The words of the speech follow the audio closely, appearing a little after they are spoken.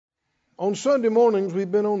On Sunday mornings,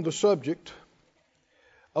 we've been on the subject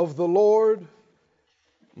of the Lord,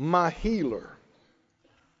 my healer.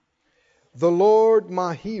 The Lord,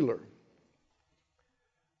 my healer.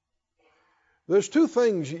 There's two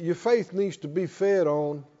things your faith needs to be fed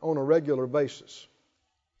on a regular basis: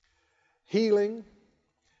 healing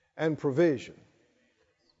and provision.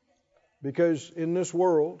 Because in this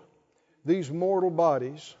world, these mortal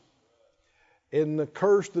bodies, in the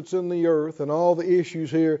curse that's in the earth and all the issues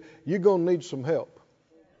here, you're going to need some help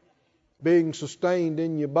being sustained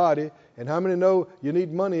in your body. And how many know you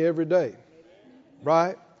need money every day?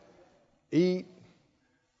 Right? Eat,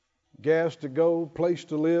 gas to go, place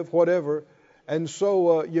to live, whatever. And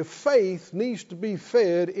so your faith needs to be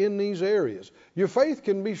fed in these areas. Your faith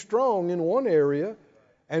can be strong in one area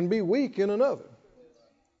and be weak in another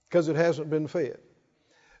because it hasn't been fed.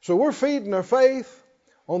 So we're feeding our faith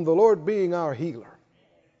on the Lord being our healer.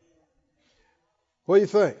 What do you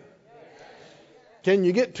think? Can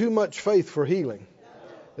you get too much faith for healing?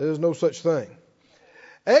 There's no such thing.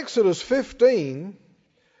 Exodus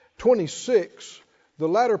 15:26, the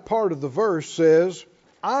latter part of the verse says,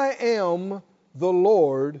 I am the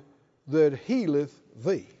Lord that healeth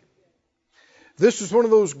thee. This is one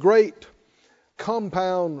of those great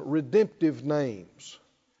compound redemptive names.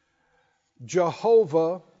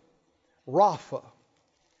 Jehovah Rapha.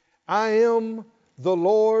 I am the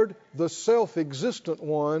Lord, the self-existent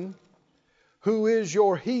one, who is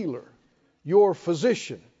your healer, your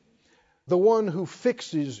physician, the one who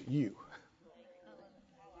fixes you.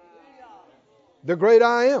 The great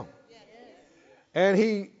I am.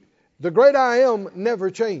 And the great I am never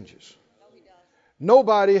changes.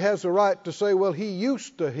 Nobody has a right to say, well, he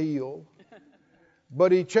used to heal,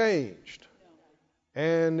 but he changed.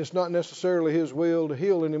 And it's not necessarily his will to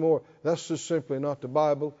heal anymore. That's just simply not the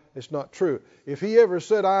Bible. It's not true. If he ever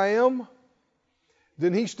said I am,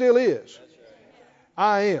 then he still is.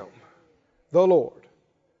 I am the Lord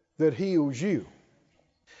that heals you.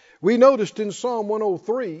 We noticed in Psalm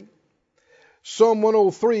 103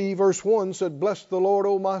 verse 1 said, bless the Lord,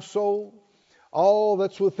 O my soul. All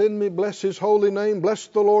that's within me, bless his holy name. Bless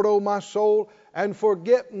the Lord, O my soul, and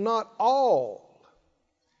forget not all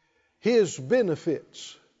his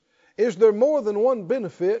benefits. Is there more than one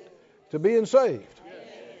benefit to being saved?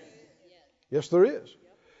 Yes, there is.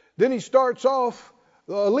 Then he starts off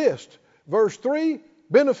a list. Verse 3,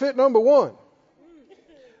 benefit number 1.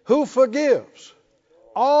 Who forgives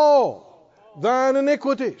all thine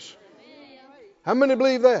iniquities. How many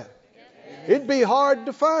believe that? It'd be hard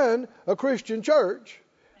to find a Christian church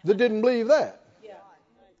that didn't believe that.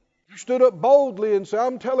 You stood up boldly and said,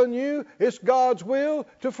 I'm telling you, it's God's will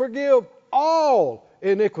to forgive all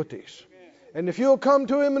iniquities. And if you'll come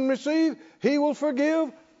to him and receive, he will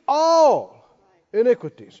forgive all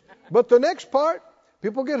iniquities. But the next part,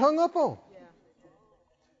 people get hung up on.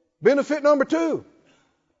 Benefit number 2.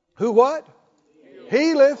 Who what?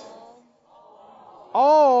 Healeth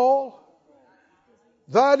all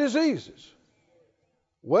thy diseases.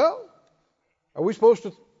 Well, are we supposed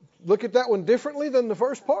to look at that one differently than the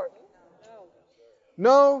first part?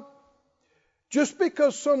 No. Just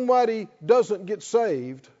because somebody doesn't get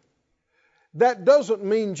saved, that doesn't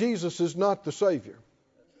mean Jesus is not the Savior.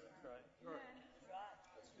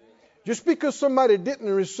 Just because somebody didn't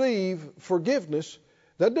receive forgiveness,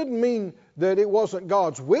 that didn't mean that it wasn't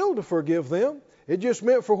God's will to forgive them. It just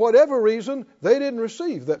meant for whatever reason, they didn't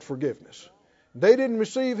receive that forgiveness. They didn't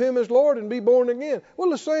receive him as Lord and be born again. Well,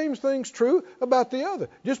 the same thing's true about the other.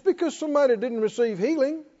 Just because somebody didn't receive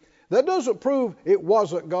healing, that doesn't prove it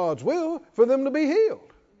wasn't God's will for them to be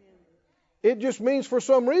healed. It just means for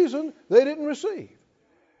some reason they didn't receive.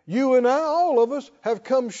 You and I, all of us, have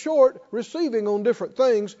come short receiving on different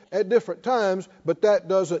things at different times, but that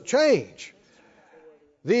doesn't change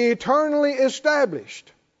the eternally established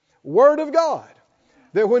Word of God,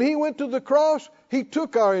 that when he went to the cross, he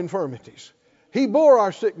took our infirmities. He bore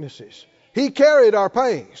our sicknesses. He carried our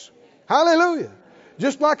pains. Hallelujah.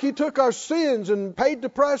 Just like he took our sins and paid the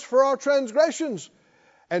price for our transgressions.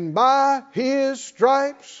 And by his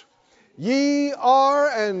stripes ye are,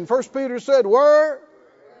 and 1 Peter said, were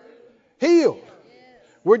healed.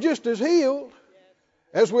 We're just as healed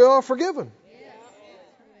as we are forgiven.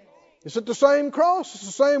 It's at the same cross. It's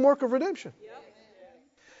the same work of redemption.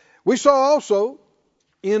 We saw also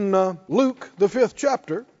in Luke, the 5th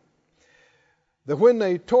chapter, that when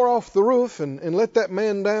they tore off the roof and let that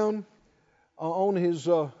man down on his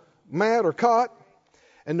mat or cot,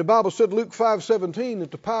 and the Bible said, Luke 5:17,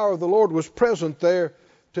 that the power of the Lord was present there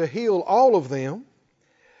to heal all of them.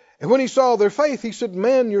 And when he saw their faith, he said,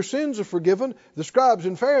 man, your sins are forgiven. The scribes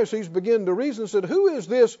and Pharisees began to reason and said, who is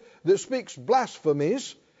this that speaks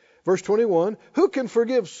blasphemies? Verse 21, who can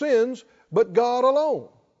forgive sins but God alone?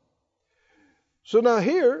 So now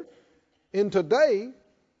here, in today,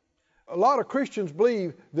 a lot of Christians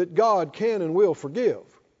believe that God can and will forgive,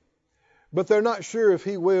 but they're not sure if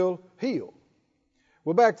He will heal.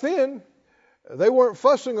 Well, back then, they weren't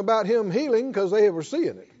fussing about Him healing because they were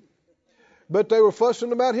seeing it, but they were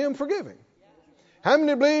fussing about Him forgiving. How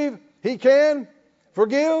many believe He can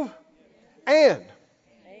forgive and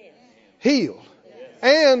heal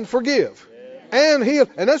and forgive and heal?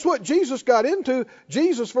 And that's what Jesus got into.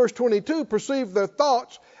 Jesus, verse 22, perceived their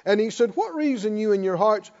thoughts, and He said, what reason you in your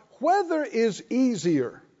hearts, whether is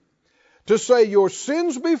easier, to say your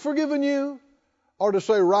sins be forgiven you, or to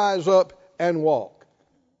say rise up and walk?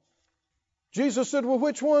 Jesus said, well,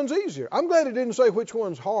 which one's easier? I'm glad He didn't say which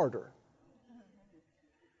one's harder.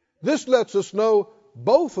 This lets us know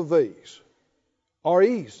both of these are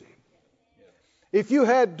easy. If you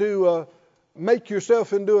had to make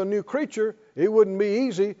yourself into a new creature, it wouldn't be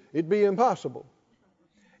easy. It'd be impossible.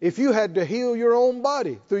 If you had to heal your own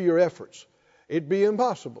body through your efforts, it'd be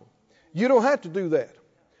impossible. You don't have to do that.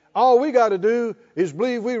 All we got to do is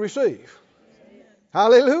believe we receive.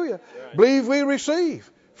 Hallelujah. Right. Believe we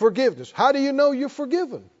receive forgiveness. How do you know you're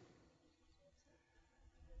forgiven?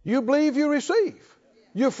 You believe you receive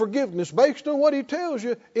your forgiveness based on what He tells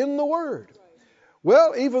you in the Word.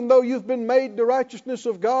 Well, even though you've been made the righteousness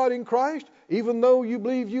of God in Christ, even though you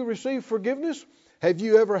believe you receive forgiveness, have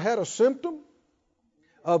you ever had a symptom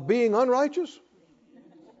of being unrighteous?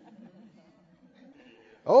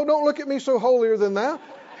 Oh, don't look at me so holier than thou.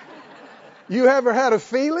 You ever had a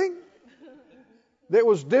feeling that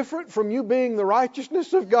was different from you being the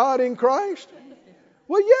righteousness of God in Christ?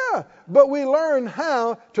 Well, yeah, but we learn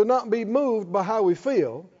how to not be moved by how we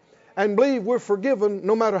feel and believe we're forgiven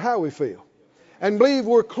no matter how we feel, and believe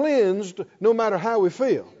we're cleansed no matter how we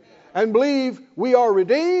feel, and believe we are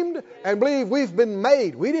redeemed, and believe we've been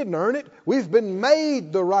made. We didn't earn it. We've been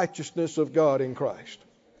made the righteousness of God in Christ.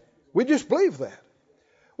 We just believe that.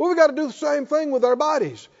 Well, we've got to do the same thing with our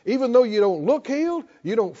bodies. Even though you don't look healed,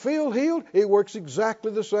 you don't feel healed, it works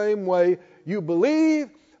exactly the same way. You believe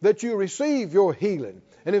that you receive your healing.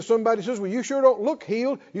 And if somebody says, well, you sure don't look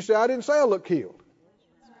healed, you say, I didn't say I look healed.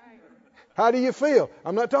 How do you feel?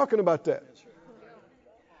 I'm not talking about that.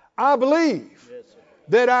 I believe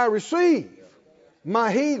that I receive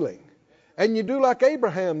my healing. And you do like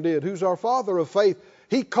Abraham did, who's our father of faith.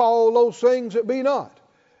 He called those things that be not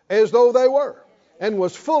as though they were, and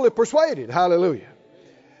was fully persuaded. Hallelujah.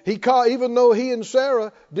 Even though he and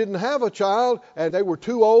Sarah didn't have a child and they were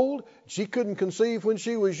too old, she couldn't conceive when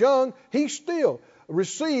she was young, he still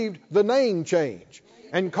received the name change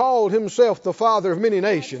and called himself the father of many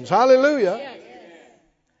nations. Hallelujah.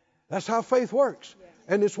 That's how faith works.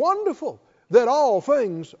 And it's wonderful that all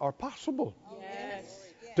things are possible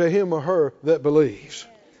to him or her that believes.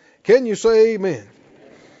 Can you say amen?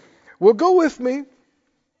 Well, go with me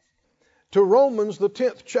to Romans, the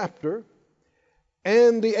 10th chapter,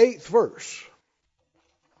 and the 8th verse.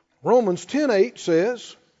 Romans 10:8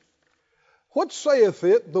 says, what saith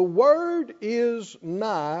it? The word is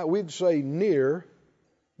nigh, we'd say near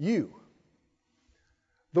you.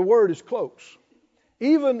 The word is close.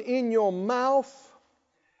 Even in your mouth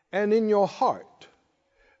and in your heart.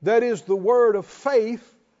 That is the word of faith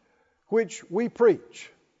which we preach.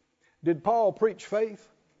 Did Paul preach faith?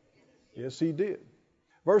 Yes, he did.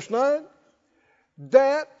 Verse 9,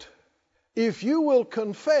 that if you will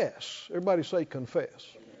confess, everybody say confess.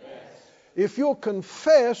 If you'll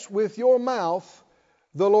confess with your mouth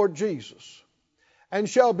the Lord Jesus, and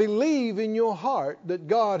shall believe in your heart that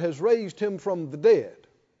God has raised him from the dead,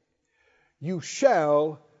 you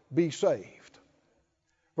shall be saved.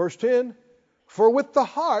 Verse 10, for with the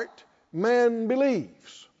heart man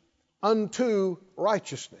believes unto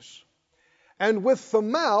righteousness, and with the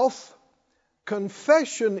mouth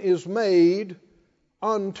confession is made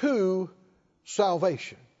unto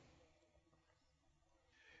salvation.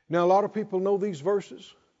 Now, a lot of people know these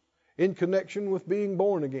verses in connection with being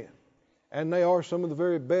born again, and they are some of the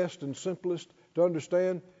very best and simplest to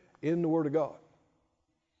understand in the Word of God.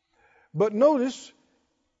 But notice,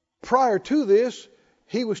 prior to this,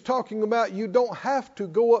 he was talking about you don't have to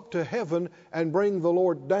go up to heaven and bring the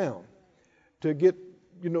Lord down to get,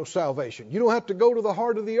 salvation. You don't have to go to the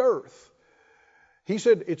heart of the earth. He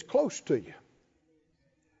said it's close to you.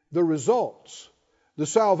 The results, the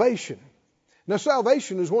salvation. Now,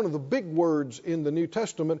 salvation is one of the big words in the New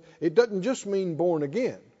Testament. It doesn't just mean born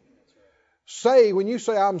again. When you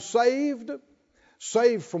say I'm saved,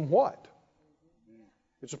 saved from what?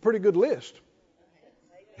 It's a pretty good list.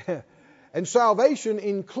 And salvation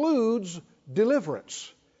includes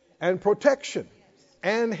deliverance and protection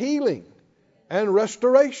and healing and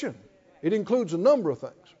restoration. It includes a number of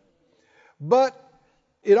things. But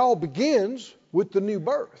it all begins with the new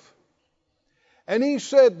birth. And he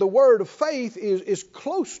said the word of faith is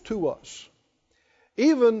close to us.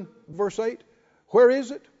 Even, verse 8, where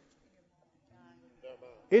is it?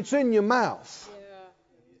 It's in your mouth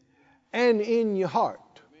and in your heart.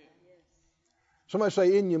 Somebody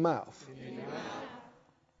say, in your mouth. In your mouth.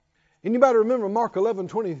 Anybody remember Mark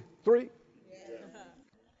 11:23?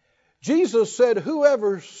 Jesus said,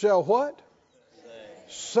 whoever shall what?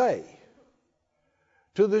 Say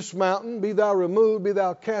to this mountain, be thou removed, be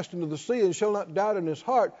thou cast into the sea, and shall not doubt in his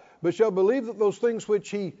heart, but shall believe that those things which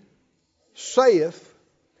he saith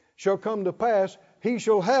shall come to pass, he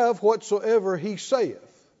shall have whatsoever he saith.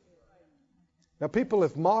 Now people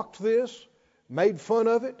have mocked this, made fun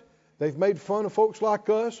of it. They've made fun of folks like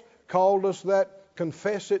us, called us that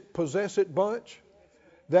confess it, possess it bunch,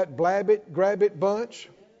 that blab it, grab it bunch.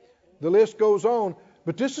 The list goes on.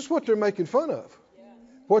 But this is what they're making fun of.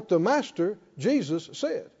 What the Master, Jesus,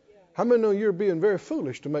 said. How many know you're being very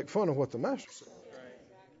foolish to make fun of what the Master said?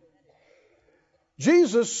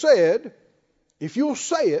 Jesus said, if you'll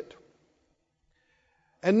say it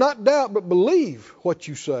and not doubt but believe what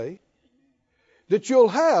you say, that you'll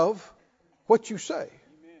have what you say.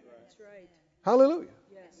 That's right. Hallelujah.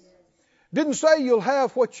 Yes. Didn't say you'll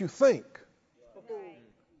have what you think. Oh,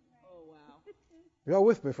 wow. Y'all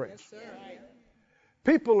with me, friends? Yes, sir.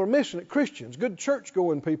 People are missing it. Christians, good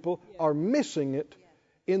church-going people, are missing it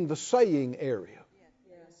in the saying area.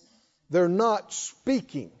 Yes. They're not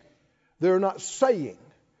speaking. They're not saying.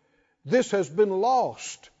 This has been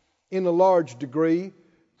lost in a large degree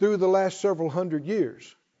through the last several hundred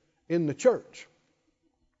years in the church.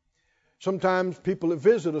 Sometimes people that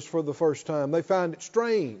visit us for the first time, they find it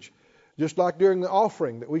strange, just like during the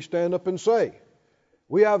offering that we stand up and say,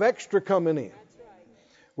 we have extra coming in.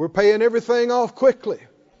 We're paying everything off quickly.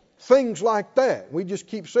 Things like that. We just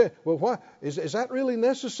keep saying, well, why? Is that really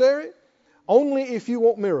necessary? Only if you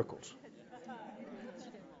want miracles.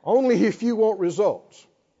 Only if you want results.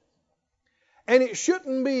 And it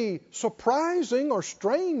shouldn't be surprising or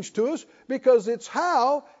strange to us because it's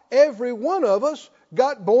how every one of us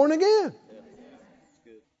got born again.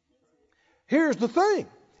 Here's the thing.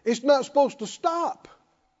 It's not supposed to stop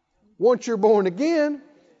once you're born again.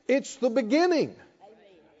 It's the beginning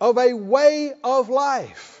of a way of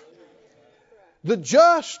life. The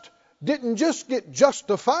just didn't just get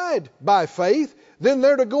justified by faith, then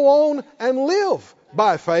they're to go on and live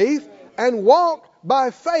by faith and walk by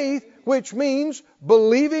faith, which means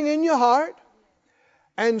believing in your heart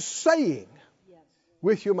and saying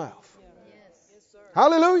with your mouth.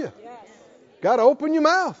 Hallelujah. Got to open your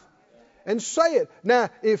mouth and say it. Now,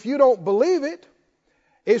 if you don't believe it,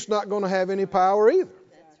 it's not going to have any power either.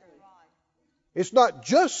 It's not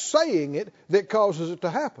just saying it that causes it to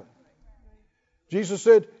happen. Jesus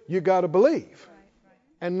said, you got to believe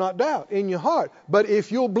and not doubt in your heart. But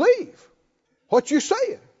if you'll believe what you're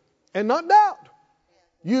saying and not doubt,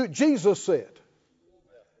 Jesus said,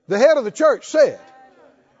 the head of the church said,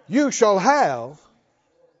 you shall have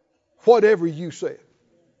whatever you said.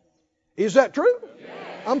 Is that true?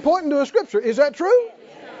 I'm pointing to a scripture. Is that true?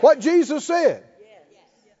 What Jesus said.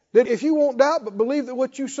 That if you won't doubt but believe that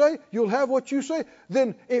what you say, you'll have what you say.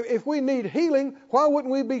 Then if we need healing, why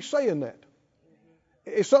wouldn't we be saying that?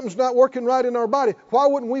 If something's not working right in our body, why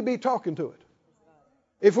wouldn't we be talking to it?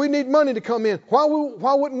 If we need money to come in, why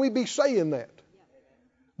wouldn't we be saying that?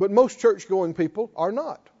 But most church-going people are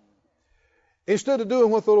not. Instead of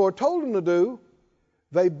doing what the Lord told them to do,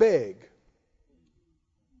 they beg.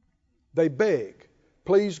 They beg.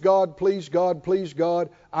 Please God, please God, please God.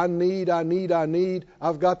 I need.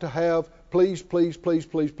 I've got to have. Please, please, please,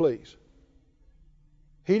 please, please.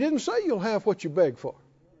 He didn't say you'll have what you beg for.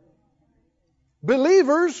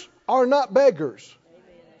 Believers are not beggars.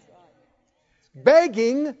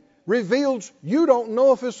 Begging reveals you don't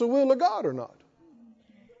know if it's the will of God or not.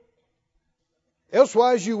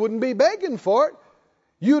 Elsewise, you wouldn't be begging for it.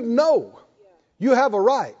 You'd know you have a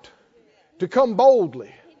right to come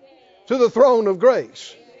boldly to the throne of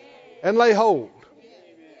grace and lay hold.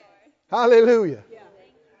 Hallelujah.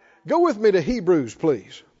 Go with me to Hebrews,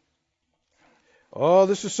 please. Oh,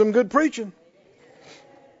 this is some good preaching.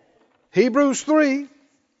 Hebrews 3,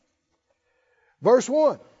 verse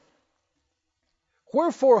 1.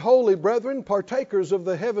 Wherefore, holy brethren, partakers of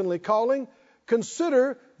the heavenly calling,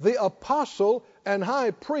 consider the apostle and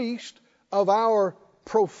high priest of our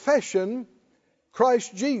profession,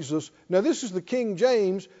 Christ Jesus. Now, this is the King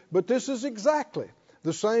James, but this is exactly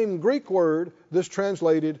the same Greek word that's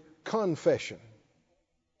translated confession.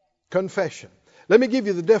 Confession. Let me give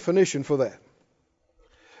you the definition for that.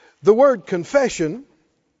 The word confession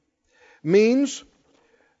means,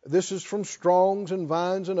 this is from Strong's and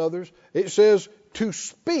Vines and others, it says to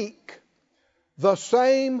speak the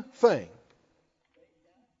same thing.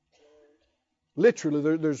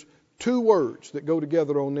 Literally, there's two words that go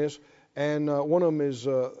together on this, and one of them is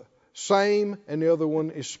same and the other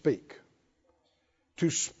one is speak. To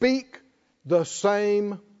speak the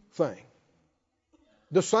same thing.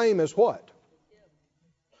 The same as what?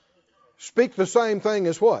 Speak the same thing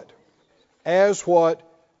as what? As what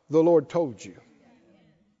the Lord told you.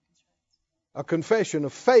 A confession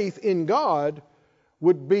of faith in God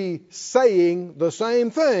would be saying the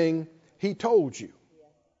same thing He told you.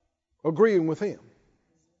 Agreeing with Him.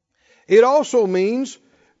 It also means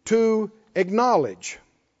to acknowledge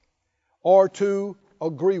or to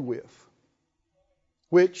agree with.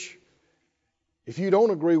 Which, if you don't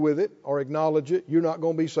agree with it or acknowledge it, you're not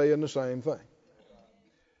going to be saying the same thing.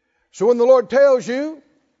 So when the Lord tells you,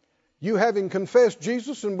 you having confessed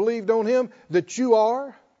Jesus and believed on Him, that you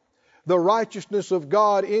are the righteousness of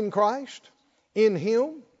God in Christ, in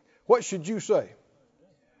Him, what should you say?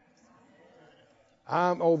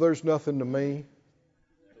 There's nothing to me.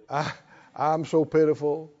 I'm so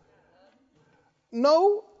pitiful.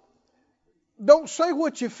 No, don't say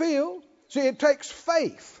what you feel. See, it takes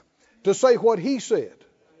faith to say what He said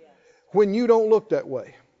when you don't look that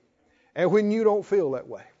way and when you don't feel that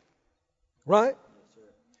way. Right?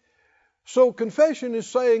 So confession is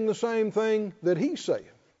saying the same thing that He's saying.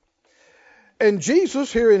 And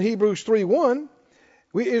Jesus here in Hebrews 3:1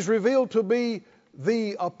 is revealed to be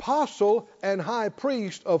the apostle and high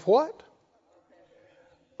priest of what?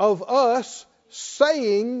 Of us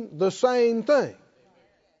saying the same thing.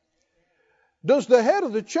 Does the head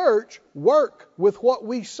of the church work with what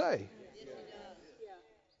we say?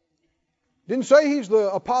 Didn't say He's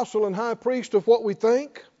the apostle and high priest of what we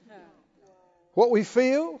think, what we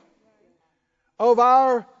feel, of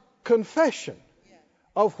our confession,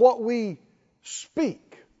 of what we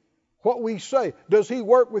speak. What we say. Does He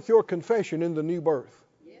work with your confession in the new birth?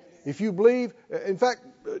 Yes. If you believe, in fact,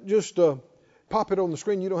 just pop it on the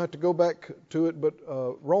screen. You don't have to go back to it, but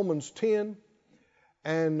Romans 10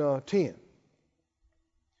 and 10.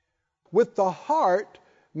 With the heart,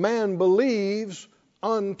 man believes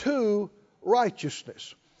unto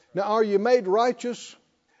righteousness. Now, are you made righteous?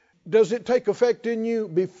 Does it take effect in you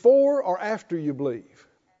before or after you believe?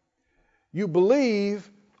 You believe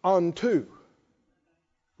unto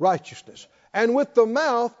righteousness. And with the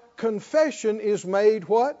mouth, confession is made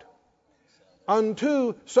what?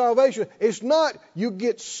 Unto salvation. It's not you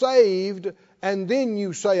get saved and then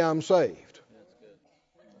you say, I'm saved.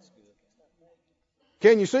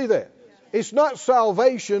 Can you see that? It's not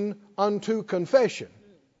salvation unto confession.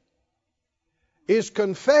 It's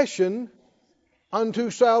confession unto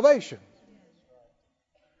salvation.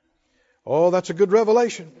 Oh, that's a good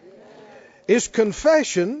revelation. It's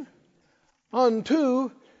confession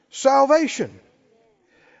unto salvation.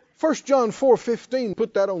 1 John 4:15,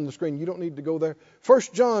 put that on the screen. You don't need to go there. 1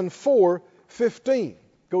 John 4:15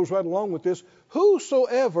 goes right along with this.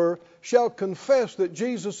 Whosoever shall confess that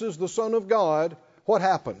Jesus is the Son of God, what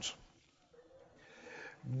happens?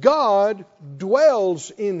 God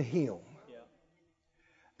dwells in him.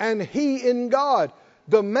 And he in God.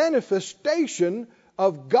 The manifestation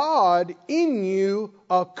of God in you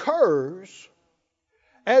occurs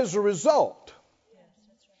as a result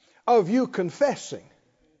of you confessing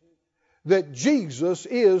that Jesus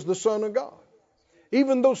is the Son of God.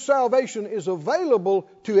 Even though salvation is available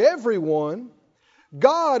to everyone,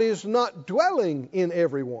 God is not dwelling in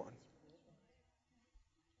everyone.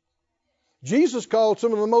 Jesus called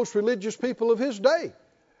some of the most religious people of His day.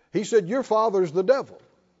 He said, your father's the devil.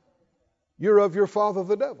 You're of your father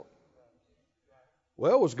the devil.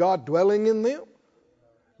 Well, was God dwelling in them?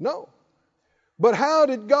 No. But how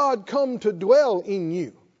did God come to dwell in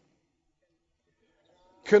you?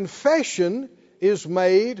 Confession is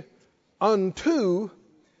made unto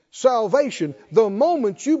salvation. The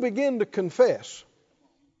moment you begin to confess,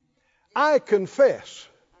 I confess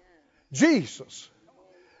Jesus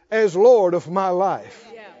as Lord of my life.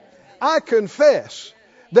 I confess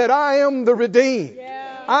that I am the redeemed.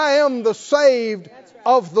 I am the saved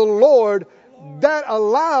of the Lord. That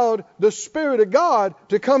allowed the Spirit of God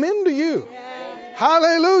to come into you.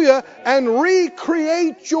 Hallelujah. And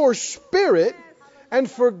recreate your spirit and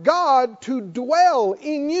for God to dwell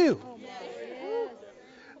in you.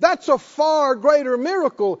 That's a far greater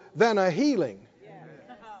miracle than a healing.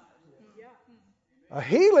 A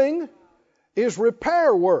healing is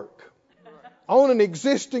repair work on an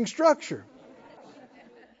existing structure.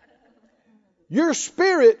 Your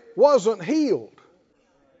spirit wasn't healed.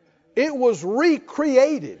 It was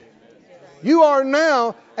recreated You are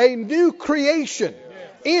now a new creation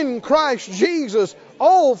in Christ Jesus.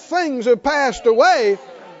 Old things have passed away.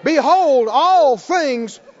 Behold, all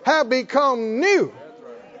things have become new.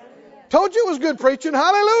 Told you it was good preaching.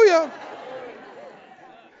 Hallelujah.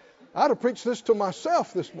 I'd have preached this to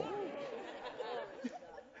myself this morning.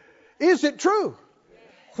 Is it true?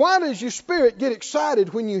 Why does your spirit get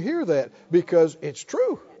excited when you hear that? Because it's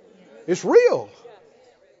true. It's real.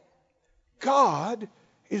 God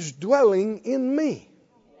is dwelling in me.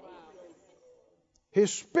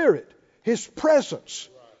 His Spirit, His presence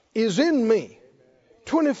is in me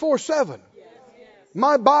 24/7.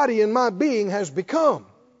 My body and my being has become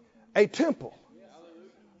a temple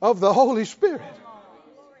of the Holy Spirit.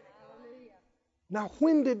 Now,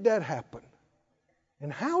 when did that happen?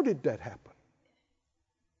 And how did that happen?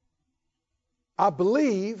 I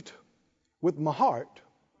believed with my heart,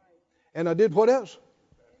 and I did what else?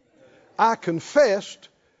 I confessed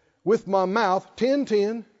with my mouth,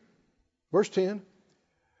 10:10, verse 10.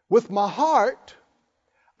 With my heart,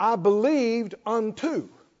 I believed unto.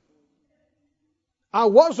 I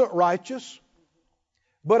wasn't righteous,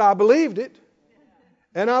 but I believed it,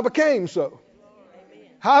 and I became so.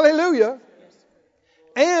 Hallelujah.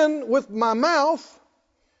 And with my mouth,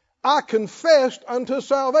 I confessed unto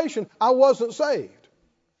salvation. I wasn't saved.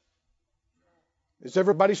 Is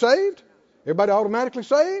everybody saved? Everybody automatically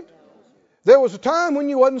saved? There was a time when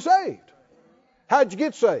you wasn't saved. How'd you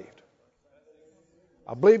get saved?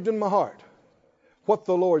 I believed in my heart what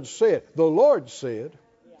the Lord said. The Lord said,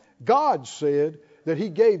 God said that He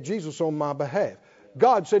gave Jesus on my behalf.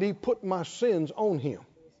 God said He put my sins on Him.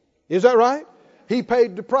 Is that right? He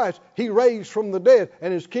paid the price. He raised from the dead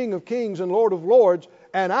and is King of kings and Lord of lords.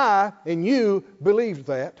 And I and you believed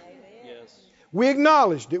that. Yes. We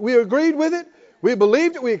acknowledged it. We agreed with it. We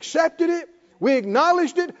believed it. We accepted it. We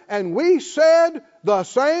acknowledged it. And we said the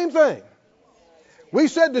same thing. We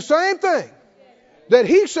said the same thing that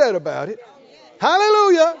He said about it.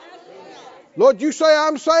 Hallelujah. Lord, you say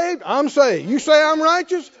I'm saved, I'm saved. You say I'm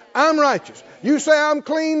righteous, I'm righteous. You say I'm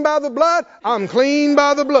clean by the blood, I'm clean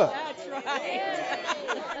by the blood. That's right.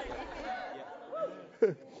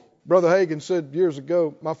 Brother Hagin said years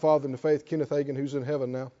ago, my father in the faith, Kenneth Hagin, who's in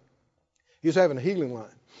heaven now, he's having a healing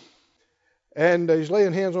line. And he's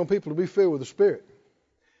laying hands on people to be filled with the Spirit.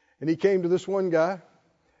 And he came to this one guy,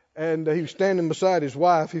 and he was standing beside his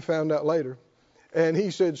wife, he found out later. And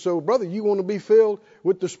he said, so brother, you want to be filled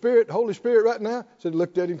with the Spirit, Holy Spirit right now? Said,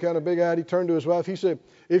 looked at him kind of big-eyed. He turned to his wife. He said,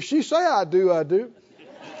 if she say I do, I do.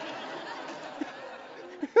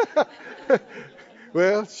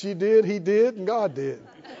 Well, she did, he did, and God did.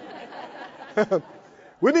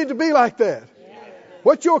 We need to be like that.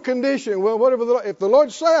 What's your condition? Well, whatever. If the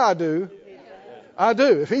Lord say I do, I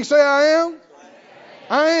do. If He say I am,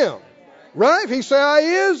 I am. Right? If He say I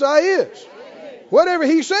is. Whatever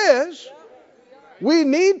He says, we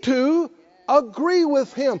need to agree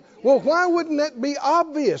with Him. Well, why wouldn't that be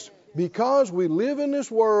obvious? Because we live in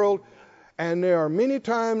this world, and there are many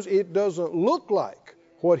times it doesn't look like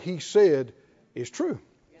what He said is true.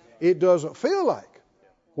 It doesn't feel like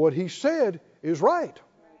what He said is right.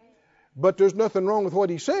 But there's nothing wrong with what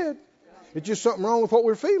He said. It's just something wrong with what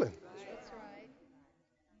we're feeling.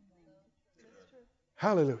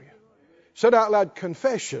 Hallelujah. Said out loud,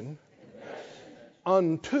 confession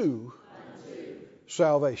unto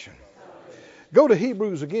salvation. Go to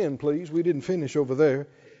Hebrews again, please. We didn't finish over there.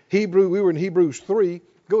 We were in Hebrews 3.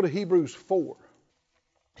 Go to Hebrews 4.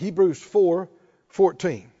 Hebrews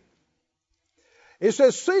 4:14. It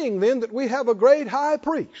says, seeing then that we have a great high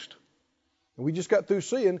priest. And we just got through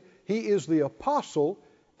seeing He is the apostle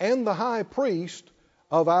and the high priest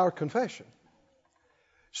of our confession.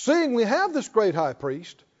 Seeing we have this great high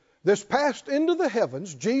priest that's passed into the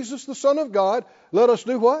heavens, Jesus the Son of God, let us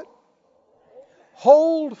do what?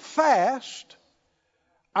 Hold fast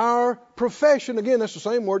our profession. Again, that's the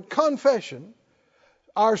same word, confession.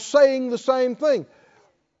 Our saying the same thing.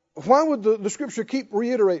 Why would the Scripture keep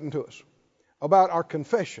reiterating to us about our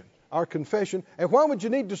confession? Our confession. And why would you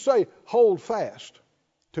need to say, hold fast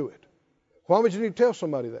to it? Why would you need to tell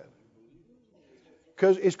somebody that?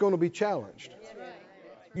 Because it's going to be challenged.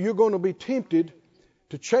 You're going to be tempted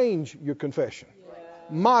to change your confession.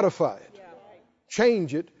 Modify it.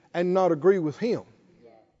 Change it and not agree with Him.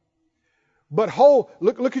 But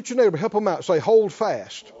look at your neighbor, help them out. Say, hold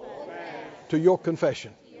fast to your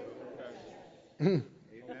confession.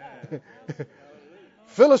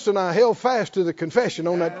 Phyllis and I held fast to the confession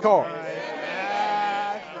on that car.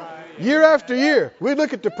 Year after year, we'd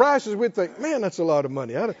look at the prices, we'd think, man, that's a lot of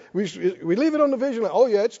money. We leave it on the vision list. Oh,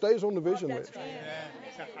 yeah, it stays on the vision list.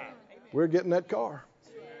 We're getting that car.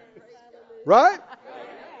 Right?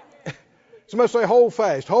 Somebody say, hold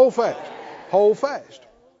fast, hold fast, hold fast,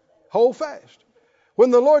 hold fast.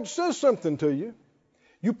 When the Lord says something to you,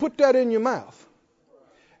 you put that in your mouth.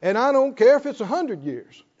 And I don't care if it's 100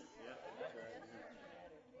 years.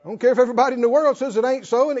 I don't care if everybody in the world says it ain't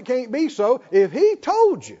so and it can't be so. If He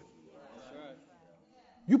told you,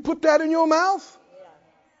 you put that in your mouth,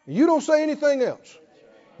 you don't say anything else.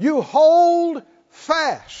 You hold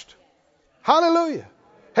fast. Hallelujah.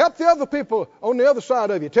 Help the other people on the other side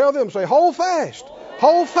of you. Tell them, say, hold fast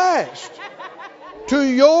to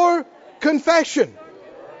your confession.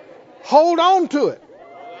 Hold on to it.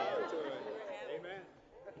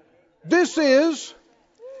 This is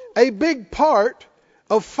a big part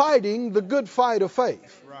of fighting the good fight of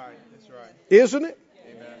faith. Right. That's right. Isn't it?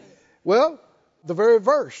 Amen. Well, the very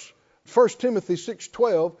verse, 1 Timothy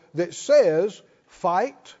 6:12, that says,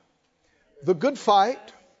 fight the good fight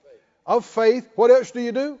of faith. What else do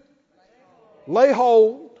you do? Lay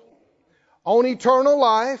hold on eternal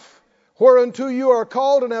life, whereunto you are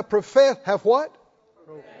called and have professed, have what?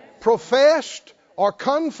 Professed or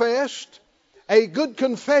confessed a good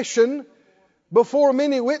confession before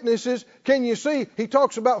many witnesses. Can you see? He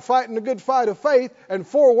talks about fighting the good fight of faith, and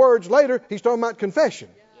 4 words later, he's talking about confession.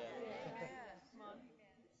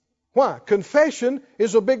 Why? Confession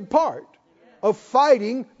is a big part of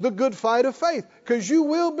fighting the good fight of faith. Because you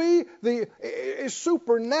will be, it's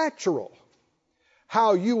supernatural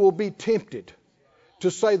how you will be tempted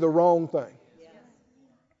to say the wrong thing.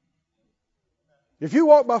 If you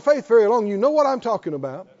walk by faith very long, you know what I'm talking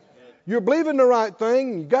about. You're believing the right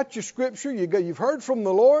thing. You got your scripture. You've heard from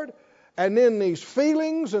the Lord. And then these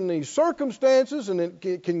feelings and these circumstances, and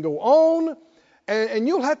it can go on. And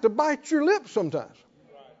you'll have to bite your lips sometimes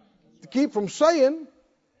to keep from saying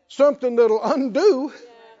something that'll undo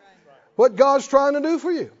what God's trying to do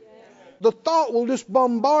for you. The thought will just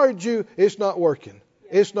bombard you. It's not working.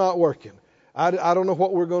 It's not working. I don't know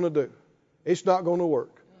what we're going to do. It's not going to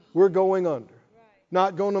work. We're going under.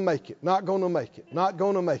 Not going to make it. Not going to make it. Not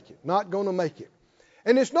going to make it. Not going to make it.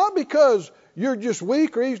 And it's not because you're just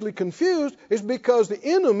weak or easily confused. It's because the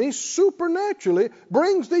enemy supernaturally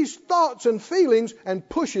brings these thoughts and feelings and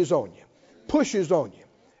pushes on you. Pushes on you.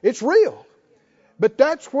 It's real. But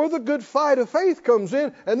that's where the good fight of faith comes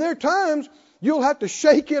in. And there are times you'll have to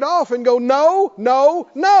shake it off and go, no, no,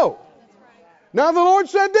 no. Now the Lord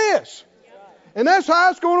said this. And that's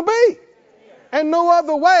how it's going to be. And no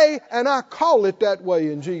other way. And I call it that way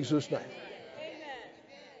in Jesus' name.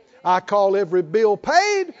 I call every bill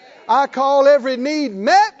paid. I call every need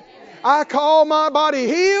met. I call my body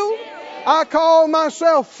healed. I call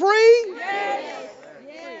myself free.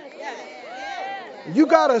 You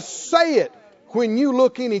got to say it when you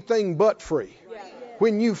look anything but free.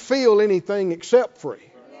 When you feel anything except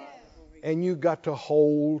free. And you got to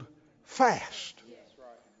hold fast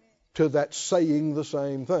to that saying the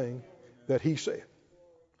same thing that He said.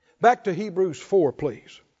 Back to Hebrews 4,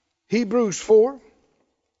 please. Hebrews 4.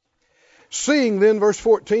 Seeing then, verse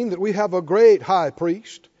 14, that we have a great high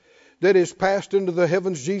priest that is passed into the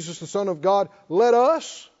heavens, Jesus the Son of God, let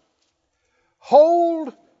us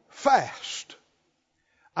hold fast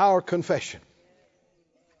our confession.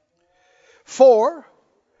 For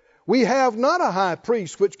we have not a high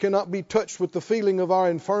priest which cannot be touched with the feeling of our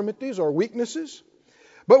infirmities or weaknesses,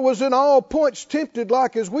 but was in all points tempted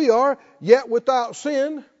like as we are, yet without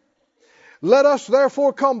sin. Let us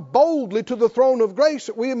therefore come boldly to the throne of grace,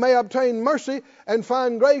 that we may obtain mercy and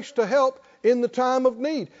find grace to help in the time of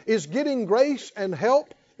need. Is getting grace and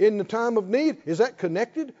help in the time of need, is that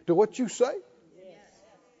connected to what you say? Yes.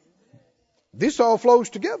 This all flows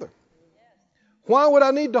together. Why would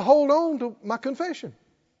I need to hold on to my confession?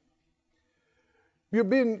 You're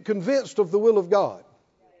being convinced of the will of God,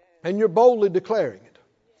 and you're boldly declaring it.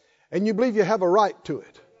 And you believe you have a right to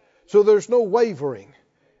it. So there's no wavering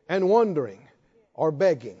and wondering or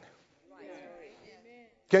begging.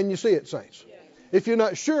 Can you see it, saints? If you're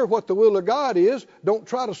not sure what the will of God is, don't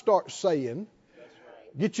try to start saying.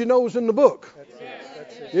 Get your nose in the book.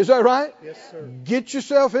 Is that right? Yes, sir. Get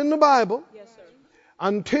yourself in the Bible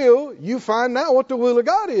until you find out what the will of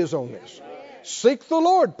God is on this. Seek the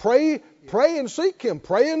Lord. Pray and seek Him.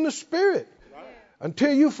 Pray in the Spirit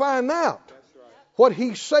until you find out what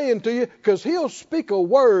He's saying to you, because He'll speak a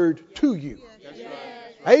word to you.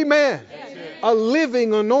 Amen. A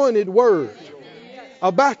living anointed word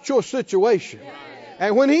about your situation.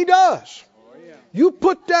 And when He does, you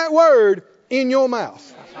put that word in your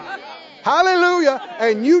mouth. Hallelujah.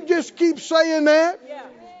 And you just keep saying that.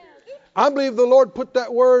 I believe the Lord put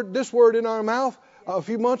this word in our mouth a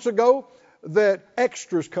few months ago, that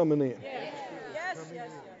extras coming in.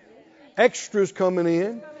 Extras coming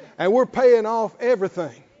in. And we're paying off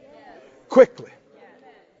everything. quickly.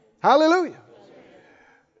 Hallelujah.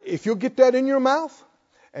 If you'll get that in your mouth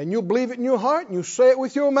and you'll believe it in your heart and you say it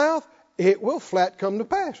with your mouth, it will flat come to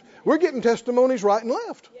pass. We're getting testimonies right and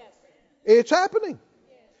left. It's happening.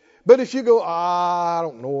 But if you go, I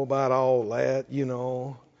don't know about all that,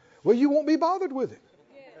 well, you won't be bothered with it.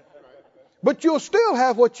 But you'll still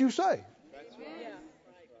have what you say.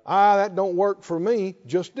 That don't work for me,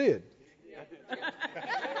 just did.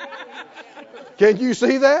 Can you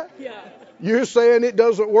see that? You're saying it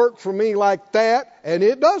doesn't work for me like that, and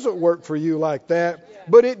it doesn't work for you like that,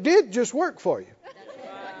 but it did just work for you.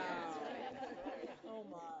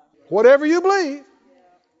 Whatever you believe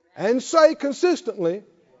and say consistently,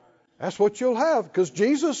 that's what you'll have. Because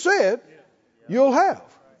Jesus said you'll have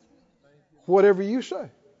whatever you say.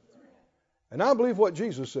 And I believe what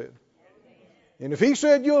Jesus said. And if He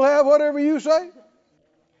said you'll have whatever you say,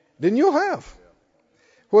 then you'll have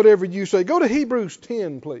whatever you say. Go to Hebrews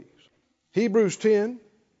 10, please. Hebrews 10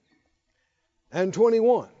 and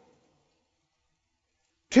 21.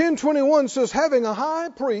 10:21 says, having a high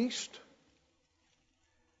priest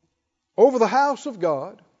over the house of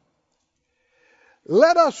God,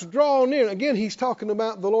 let us draw near. Again, he's talking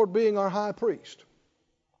about the Lord being our high priest.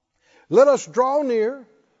 Let us draw near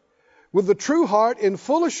with the true heart in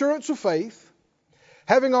full assurance of faith,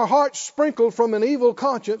 having our hearts sprinkled from an evil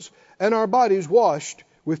conscience and our bodies washed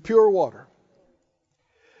with pure water.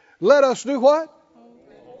 Let us do what?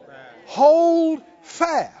 Hold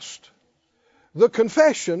fast the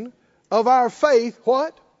confession of our faith,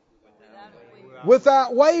 what?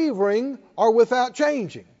 Without wavering or without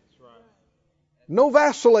changing. No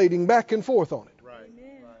vacillating back and forth on it.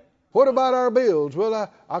 What about our bills?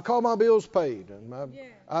 Well, I call my bills paid. And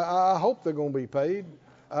I hope they're going to be paid.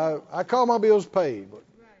 I call my bills paid, but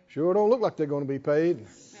sure don't look like they're going to be paid.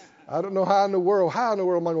 I don't know how in the world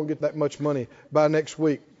am I going to get that much money by next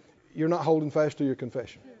week? You're not holding fast to your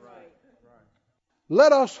confession.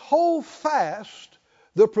 Let us hold fast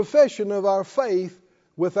the profession of our faith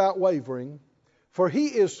without wavering, for He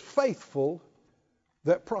is faithful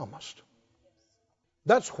that promised.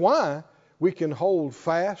 That's why we can hold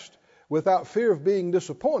fast without fear of being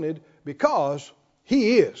disappointed, because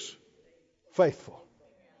He is faithful.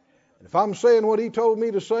 And if I'm saying what He told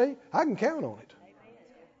me to say, I can count on it.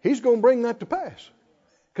 He's going to bring that to pass.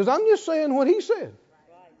 Because I'm just saying what He said.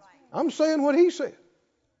 I'm saying what He said.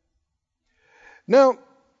 Now,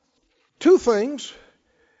 two things.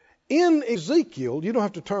 In Ezekiel, you don't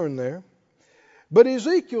have to turn there, but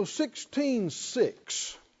Ezekiel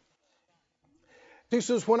 16:6, he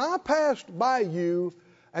says, when I passed by you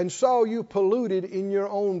and saw you polluted in your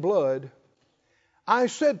own blood, I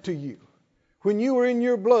said to you, when you were in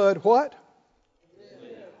your blood, what?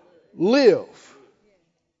 Live.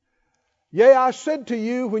 Yea, I said to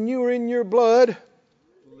you, when you were in your blood,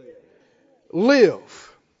 live.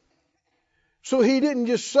 So He didn't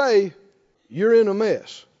just say, you're in a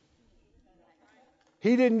mess.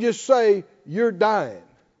 He didn't just say, you're dying.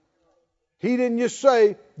 He didn't just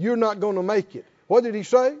say, you're not going to make it. What did He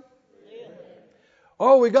say?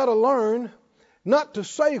 Oh, we got to learn not to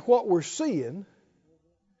say what we're seeing,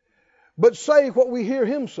 but say what we hear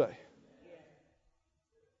Him say.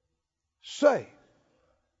 Say.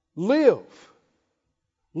 Live.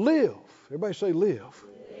 Live. Everybody say live.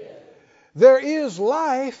 There is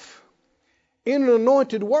life in an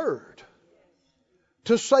anointed word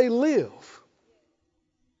to say live.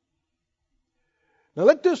 Now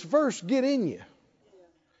let this verse get in you,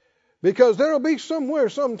 because there will be somewhere,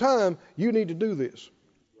 sometime, you need to do this.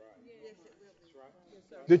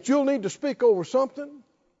 That you'll need to speak over something,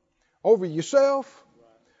 over yourself,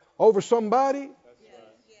 over somebody,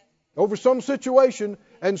 over some situation,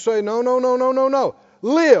 and say, no.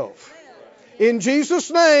 Live. In Jesus'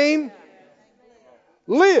 name,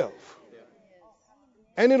 live.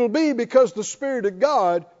 And it'll be because the Spirit of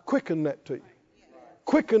God quickened that to you.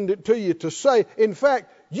 Quickened it to you to say. In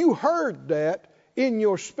fact, you heard that in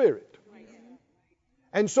your spirit.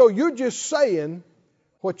 And so you're just saying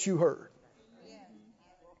what you heard.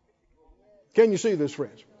 Can you see this,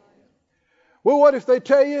 friends? Well, what if they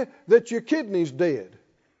tell you that your kidney's dead?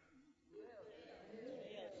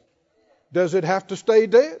 Does it have to stay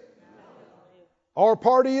dead? Or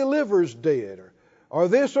part of your liver's dead? Or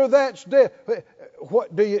this or that's dead?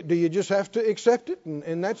 What do you just have to accept it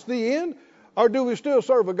and that's the end? Or do we still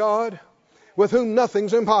serve a God with whom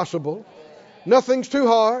nothing's impossible? Nothing's too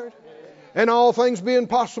hard. And all things being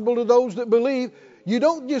possible to those that believe. You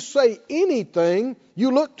don't just say anything.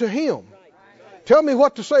 You look to Him. Tell me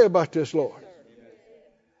what to say about this, Lord.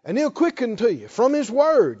 And He'll quicken to you from His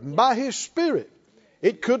Word and by His Spirit.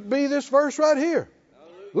 It could be this verse right here.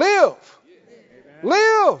 Live.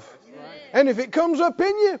 Live. And if it comes up in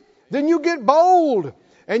you, then you get bold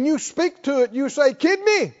and you speak to it. You say,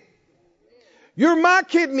 kidney, you're my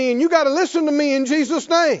kidney and you got to listen to me in Jesus'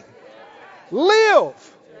 name.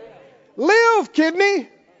 Live. Live, kidney.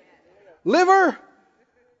 Liver,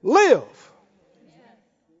 live.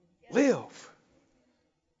 Live.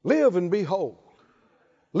 Live and be whole.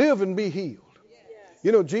 Live and be healed.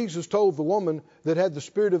 You know, Jesus told the woman that had the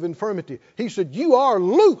spirit of infirmity, He said, you are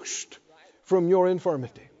loosed from your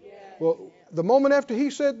infirmity. Well, the moment after He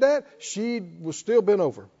said that, she was still bent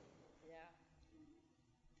over.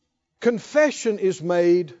 Confession is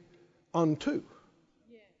made unto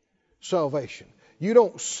salvation. You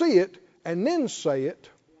don't see it and then say it.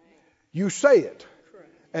 You say it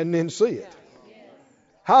and then see it.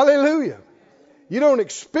 Hallelujah. You don't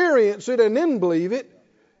experience it and then believe it.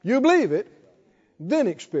 You believe it, then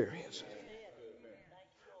experience it.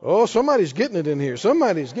 Oh, somebody's getting it in here.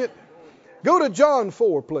 Somebody's getting it. Go to John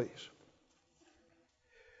 4, please.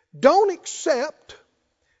 Don't accept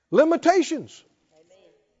limitations.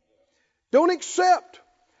 Don't accept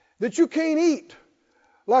that you can't eat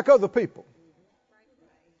like other people.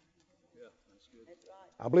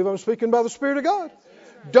 I believe I'm speaking by the Spirit of God.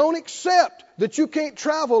 Don't accept that you can't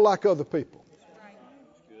travel like other people.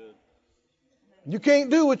 You can't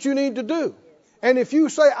do what you need to do. And if you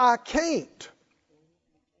say, I can't,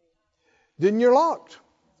 then you're locked.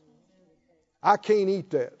 I can't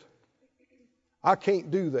eat that. I can't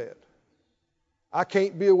do that. I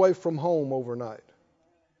can't be away from home overnight.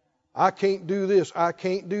 I can't do this. I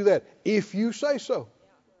can't do that. If you say so,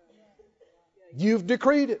 you've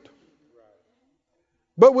decreed it.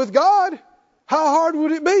 But with God, how hard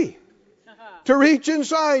would it be to reach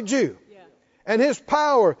inside you and His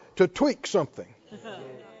power to tweak something,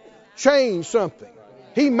 change something?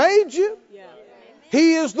 He made you.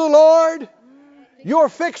 He is the Lord, your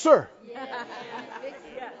fixer.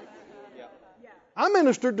 I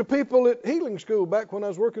ministered to people at healing school back when I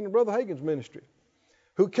was working in Brother Hagin's ministry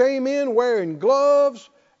who came in wearing gloves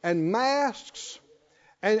and masks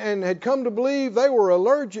and had come to believe they were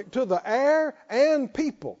allergic to the air and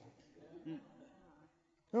people.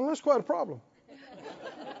 Well, that's quite a problem.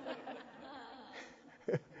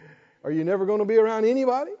 Are you never going to be around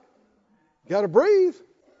anybody? You got to breathe.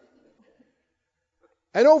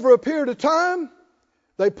 And over a period of time,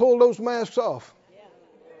 they pulled those masks off.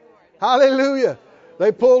 Hallelujah.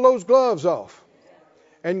 They pulled those gloves off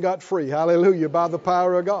and got free. Hallelujah. By the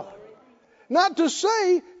power of God. Not to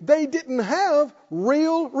say they didn't have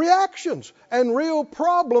real reactions and real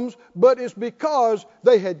problems, but it's because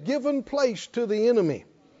they had given place to the enemy.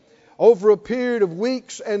 Over a period of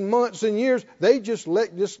weeks and months and years, they just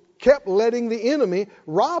kept letting the enemy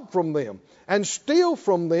rob from them and steal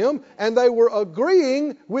from them, and they were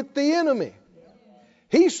agreeing with the enemy.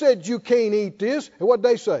 He said, you can't eat this. And what'd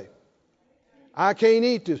they say? I can't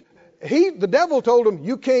eat this. The devil told them,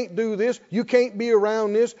 you can't do this. You can't be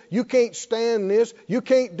around this. You can't stand this. You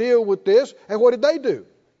can't deal with this. And what did they do?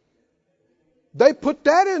 They put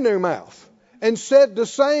that in their mouth and said the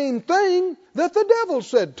same thing that the devil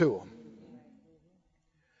said to them.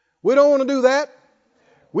 We don't want to do that.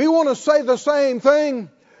 We want to say the same thing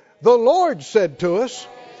the Lord said to us.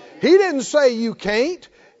 He didn't say you can't.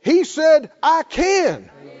 He said, I can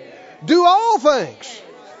do all things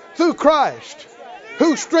through Christ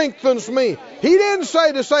who strengthens me. He didn't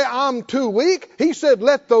say I'm too weak. He said,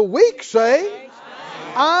 let the weak say,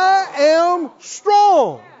 I am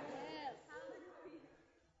strong.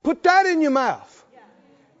 Put that in your mouth.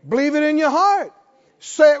 Believe it in your heart.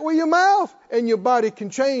 Say it with your mouth, and your body can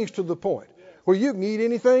change to the point where you can eat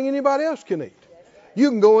anything anybody else can eat. You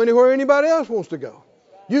can go anywhere anybody else wants to go.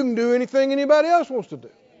 You can do anything anybody else wants to do.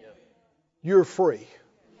 You're free.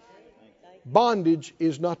 Bondage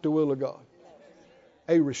is not the will of God.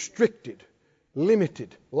 A restricted,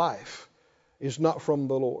 limited life is not from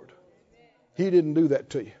the Lord. He didn't do that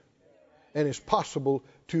to you. And it's possible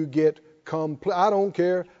to get I don't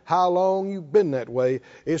care how long you've been that way.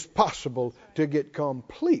 It's possible to get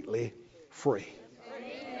completely free.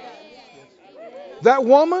 That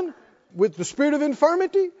woman with the spirit of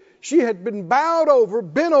infirmity, she had been bent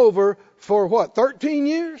over for what, 13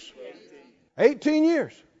 years? 18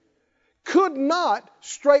 years. Could not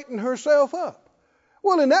straighten herself up.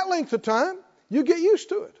 Well, in that length of time, you get used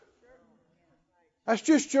to it. That's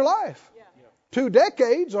just your life. 2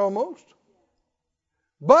 decades almost.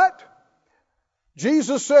 But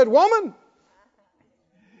Jesus said, woman,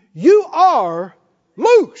 you are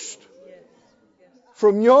loosed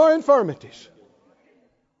from your infirmities.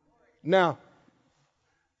 Now,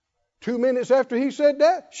 2 minutes after he said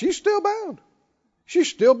that, she's still bound. She's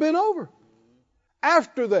still bent over.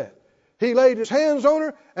 After that, He laid his hands on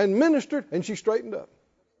her and ministered, and she straightened up.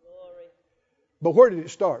 Glory. But where did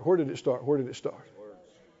it start? Where did it start? Where did it start?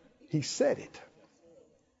 He said it.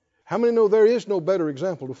 How many know there is no better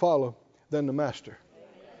example to follow than the Master?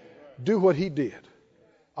 Do what he did.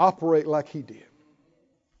 Operate like he did.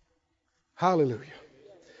 Hallelujah.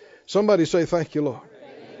 Somebody say, thank you, Lord.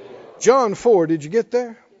 John 4, did you get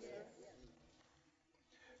there?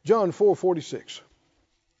 John 4:46.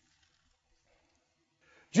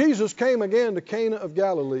 Jesus came again to Cana of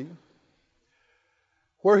Galilee,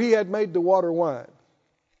 where he had made the water wine.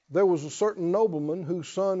 There was a certain nobleman whose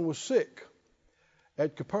son was sick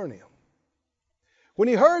at Capernaum. When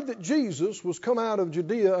he heard that Jesus was come out of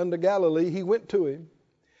Judea unto Galilee, he went to him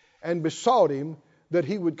and besought him that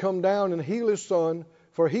he would come down and heal his son,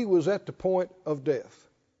 for he was at the point of death.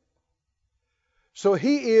 So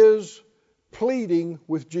he is pleading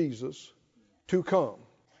with Jesus to come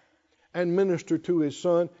and minister to his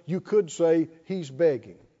son. You could say he's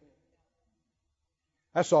begging.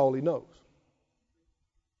 That's all he knows.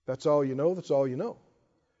 That's all you know. That's all you know.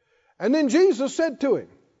 And then Jesus said to him,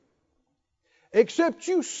 except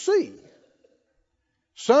you see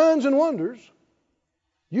signs and wonders,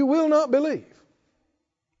 you will not believe.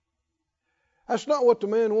 That's not what the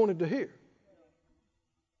man wanted to hear.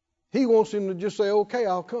 He wants him to just say, okay,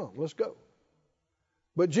 I'll come. Let's go.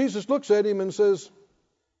 But Jesus looks at him and says,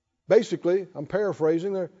 basically, I'm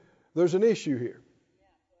paraphrasing, there's an issue here.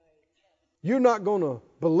 You're not going to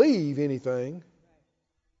believe anything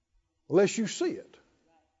unless you see it,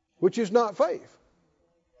 which is not faith.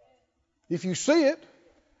 If you see it,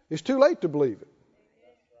 it's too late to believe it.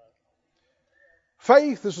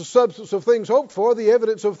 Faith is the substance of things hoped for, the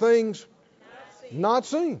evidence of things not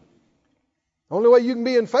seen. The only way you can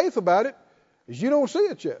be in faith about it is you don't see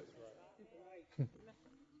it yet.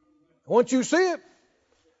 Once you see it,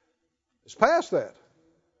 it's past that.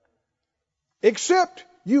 Except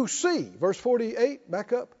you see, verse 48,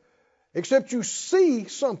 back up. Except you see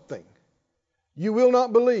something, you will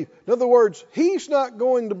not believe. In other words, he's not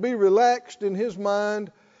going to be relaxed in his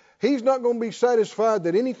mind. He's not going to be satisfied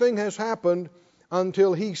that anything has happened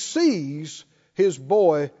until he sees his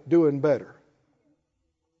boy doing better.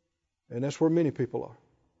 And that's where many people are.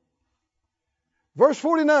 Verse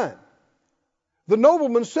 49. The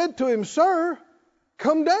nobleman said to him, Sir,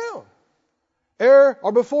 come down, ere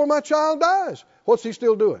or before my child dies. What's he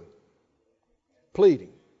still doing?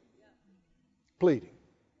 Pleading. Pleading.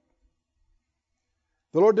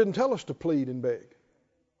 The Lord didn't tell us to plead and beg.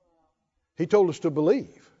 He told us to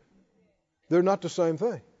believe. They're not the same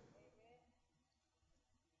thing.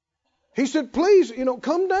 He said, please,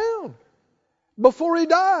 come down before he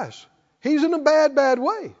dies. He's in a bad, bad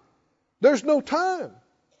way. There's no time.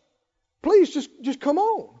 Please just come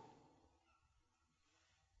on.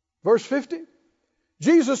 Verse 50.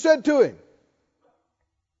 Jesus said to him,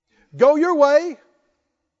 go your way.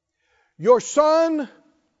 Your son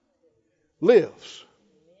lives.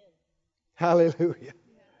 Hallelujah.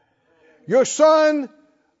 Your son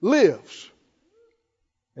lives.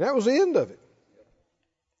 And that was the end of it.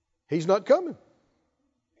 He's not coming.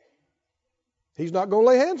 He's not going to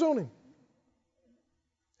lay hands on him.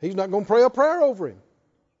 He's not going to pray a prayer over him.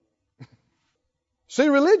 See,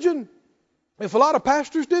 religion, if a lot of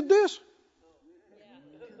pastors did this,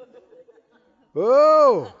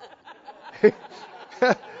 oh,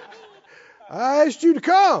 I asked you to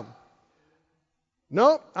come.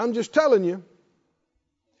 No, I'm just telling you,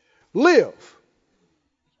 live.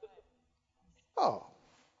 Oh,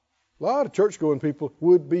 a lot of church-going people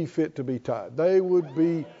would be fit to be tied. They would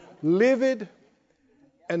be livid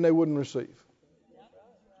and they wouldn't receive.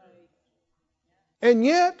 And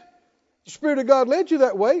yet, the Spirit of God led you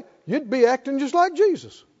that way, you'd be acting just like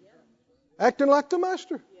Jesus. Acting like the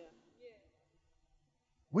Master.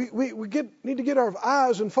 We need to get our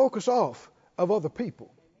eyes and focus off of other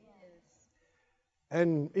people.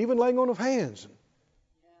 And even laying on of hands.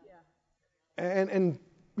 And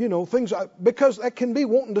things, because that can be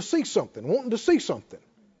wanting to see something.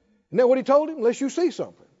 Isn't that what he told him? Unless you see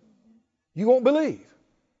something, you won't believe.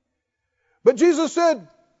 But Jesus said,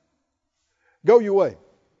 go your way.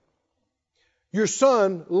 Your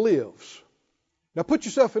son lives. Now put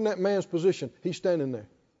yourself in that man's position. He's standing there.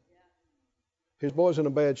 His boy's in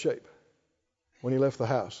a bad shape when he left the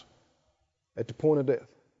house at the point of death.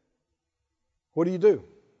 What do?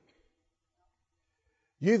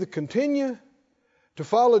 You either continue to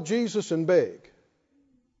follow Jesus and beg,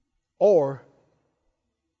 or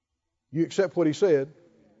you accept what he said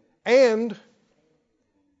and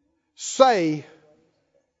say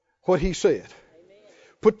what he said.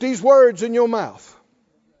 Put these words in your mouth.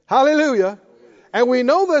 Hallelujah. And we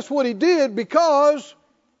know that's what he did because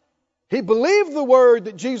He believed the word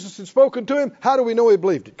that Jesus had spoken to him. How do we know he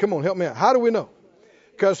believed it? Come on, help me out. How do we know?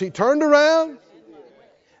 Because he turned around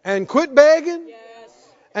and quit begging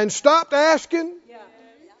and stopped asking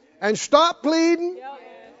and stopped pleading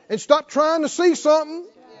and stopped trying to see something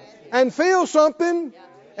and feel something,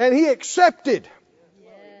 and he accepted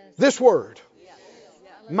this word.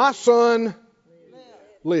 My son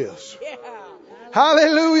lives.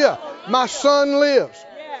 Hallelujah. My son lives.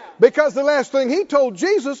 Because the last thing he told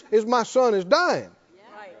Jesus is, my son is dying.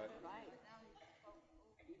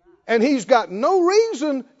 And he's got no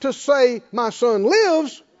reason to say, my son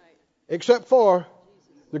lives, except for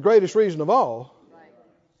the greatest reason of all.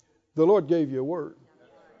 The Lord gave you a word.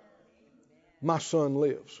 My son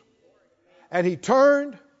lives. And he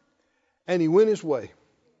turned and he went his way.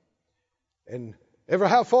 And ever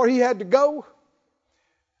how far he had to go,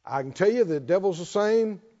 I can tell you the devil's the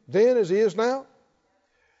same then as he is now.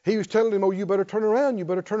 He was telling him, oh, you better turn around. You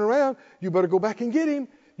better turn around. You better go back and get him.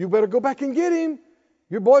 You better go back and get him.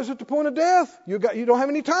 Your boy's at the point of death. You don't have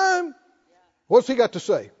any time. What's he got to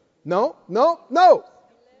say? No.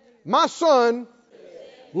 My son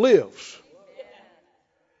lives.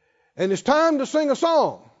 And it's time to sing a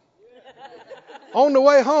song on the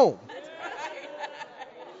way home.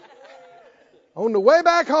 On the way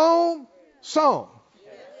back home, song.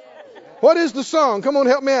 What is the song? Come on,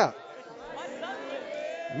 help me out.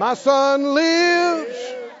 My son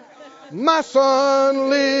lives. My son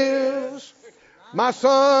lives. My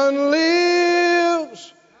son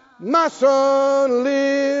lives. My son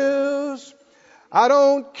lives. I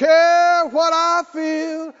don't care what I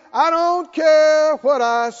feel. I don't care what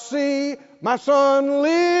I see. My son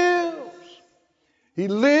lives. He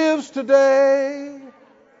lives today.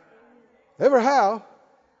 Ever how?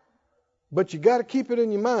 But you got to keep it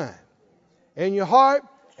in your mind, in your heart,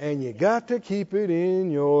 and you got to keep it in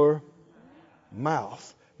your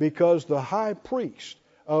mouth. Because the high priest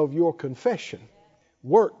of your confession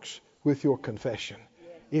works with your confession.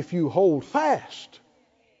 If you hold fast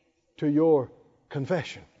to your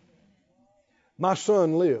confession. My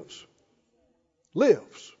son lives.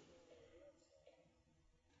 Lives.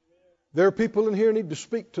 There are people in here who need to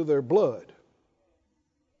speak to their blood.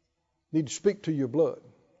 Need to speak to your blood.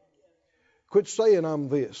 Quit saying I'm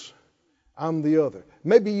this, I'm the other.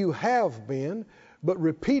 Maybe you have been, but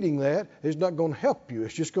repeating that is not going to help you.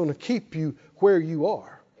 It's just going to keep you where you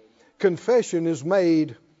are. Confession is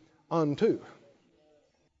made unto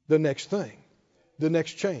the next thing, the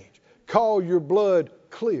next change. Call your blood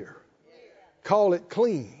clear. Call it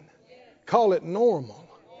clean. Call it normal.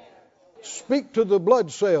 Speak to the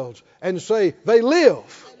blood cells and say, they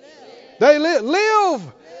live. They live.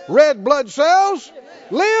 Live. Red blood cells.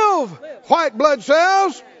 Live. White blood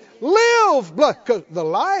cells. Live. Blood. Because the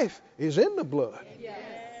life is in the blood.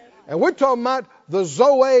 And we're talking about the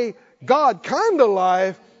Zoe, God kind of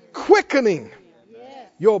life, quickening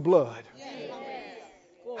your blood.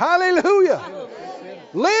 Hallelujah.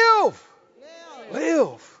 Live.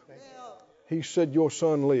 Live. He said, your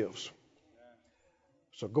son lives.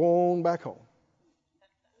 So go on back home.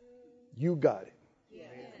 You got it.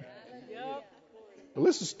 Well,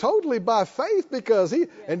 this is totally by faith because he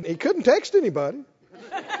couldn't text anybody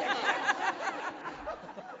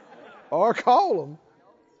or call them.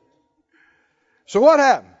 So what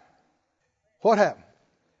happened? What happened?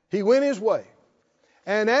 He went his way.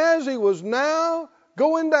 And as he was now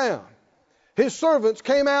going down, his servants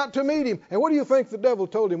came out to meet him. And what do you think the devil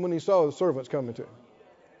told him when he saw the servants coming to him?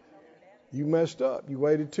 You messed up. You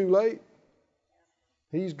waited too late.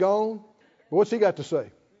 He's gone. What's he got to say?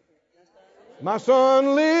 My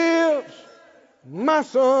son lives. My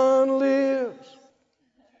son lives.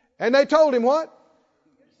 And they told him what?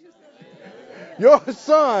 Your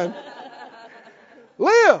son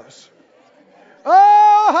lives.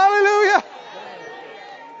 Oh,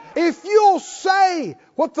 hallelujah. If you'll say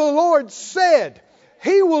what the Lord said,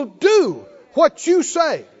 He will do what you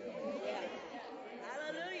say.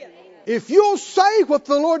 If you'll say what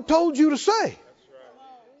the Lord told you to say,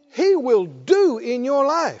 He will do in your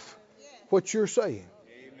life what you're saying.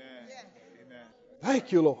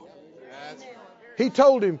 Thank you, Lord. He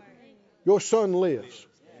told him, your son lives.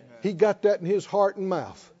 He got that in his heart and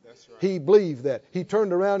mouth. He believed that. He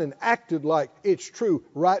turned around and acted like it's true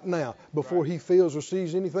right now before he feels or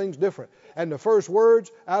sees anything's different. And the first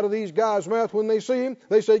words out of these guys' mouth when they see him,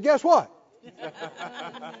 they say, guess what?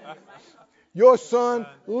 Your son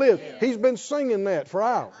lives. He's been singing that for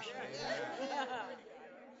hours.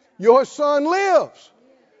 Your son lives.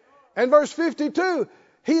 And verse 52,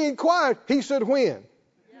 he inquired. He said, when?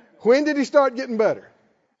 When did he start getting better?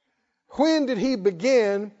 When did he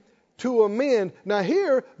begin to amend. Now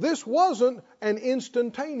here, this wasn't an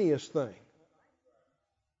instantaneous thing.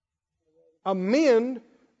 Amend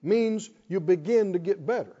means you begin to get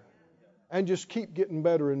better and just keep getting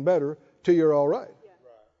better and better till you're all right.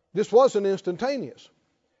 This wasn't instantaneous.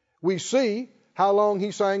 We see how long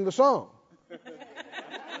he sang the song.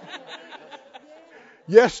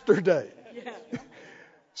 Yesterday.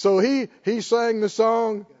 So he sang the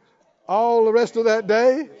song all the rest of that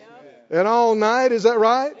day and all night. Is that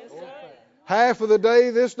right? Half of the day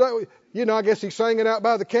this day. You know, I guess he sang it out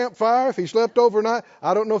by the campfire. If he slept overnight,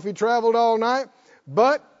 I don't know if he traveled all night.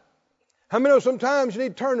 But how many know sometimes you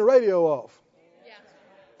need to turn the radio off?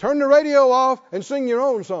 Turn the radio off and sing your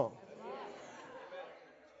own song.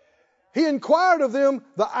 He inquired of them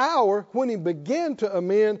the hour when he began to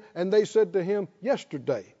amend, and they said to him,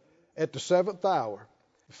 yesterday at the 7th hour,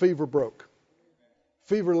 fever broke.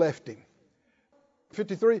 Fever left him.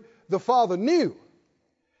 53, the father knew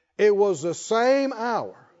it was the same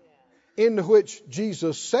hour in which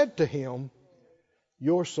Jesus said to him,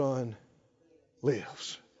 your son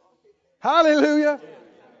lives. Hallelujah.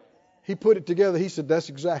 He put it together. He said, that's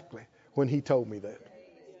exactly when he told me that.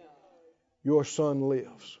 Your son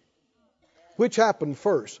lives. Which happened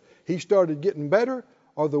first? He started getting better,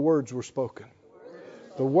 or the words were spoken?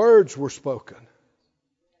 The words were spoken.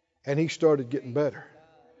 And he started getting better.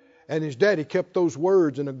 And his daddy kept those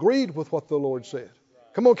words and agreed with what the Lord said.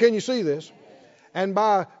 Come on, can you see this? And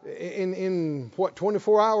by, in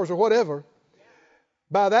 24 hours or whatever,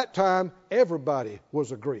 by that time, everybody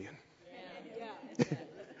was agreeing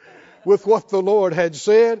with what the Lord had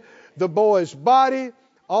said. The boy's body,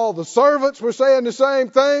 all the servants were saying the same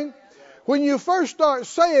thing. When you first start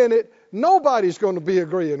saying it, nobody's going to be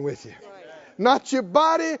agreeing with you. Not your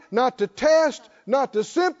body, not the test, not the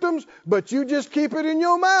symptoms, but you just keep it in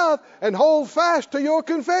your mouth and hold fast to your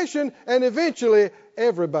confession, and eventually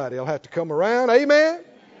everybody will have to come around. Amen?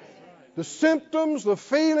 The symptoms, the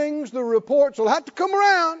feelings, the reports will have to come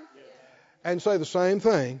around and say the same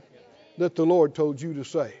thing that the Lord told you to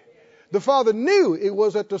say. The father knew it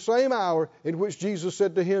was at the same hour in which Jesus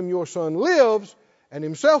said to him, your son lives, and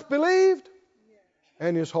himself believed,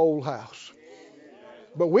 and his whole house.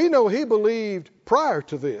 But we know he believed prior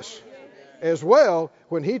to this as well,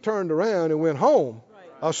 when he turned around and went home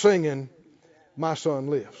singing, my son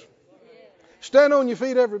lives. Stand on your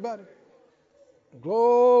feet, everybody.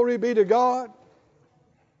 Glory be to God.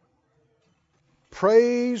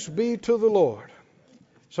 Praise be to the Lord.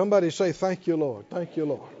 Somebody say, thank you, Lord. Thank you,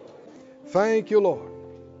 Lord. Thank you, Lord.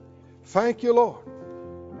 Thank you, Lord.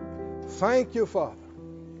 Thank you, Father.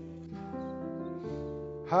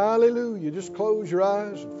 Hallelujah. Just close your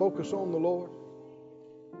eyes and focus on the Lord.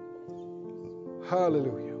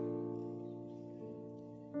 Hallelujah.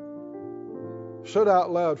 Said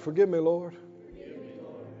out loud, forgive me, Lord,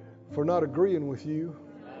 for not agreeing with you,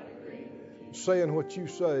 saying what you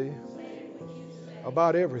say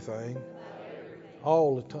about everything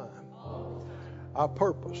all the time. I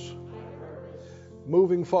purpose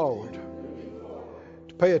moving forward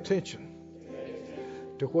to pay attention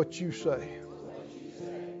to what you say,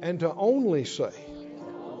 and to only say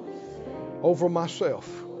over myself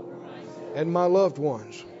and my loved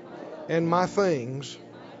ones and my things,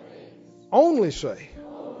 only say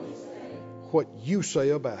what you say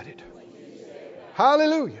about it.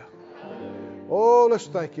 Hallelujah. Oh, let's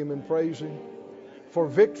thank him and praise him for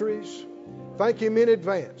victories. Thank him in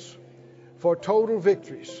advance for total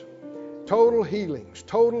victories, total healings,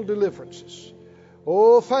 total deliverances.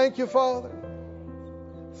 Oh, thank you, Father.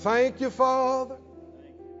 Thank you, Father.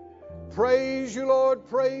 Praise you, Lord.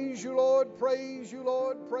 Praise you, Lord. Praise you,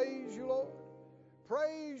 Lord. Praise you, Lord.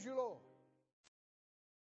 Praise you, Lord.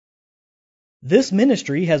 This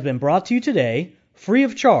ministry has been brought to you today free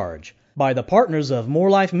of charge by the partners of More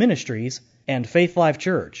Life Ministries and Faith Life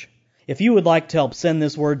Church. If you would like to help send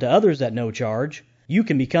this word to others at no charge, you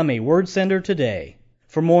can become a word sender today.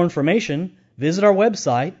 For more information, visit our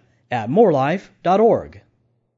website at morelife.org.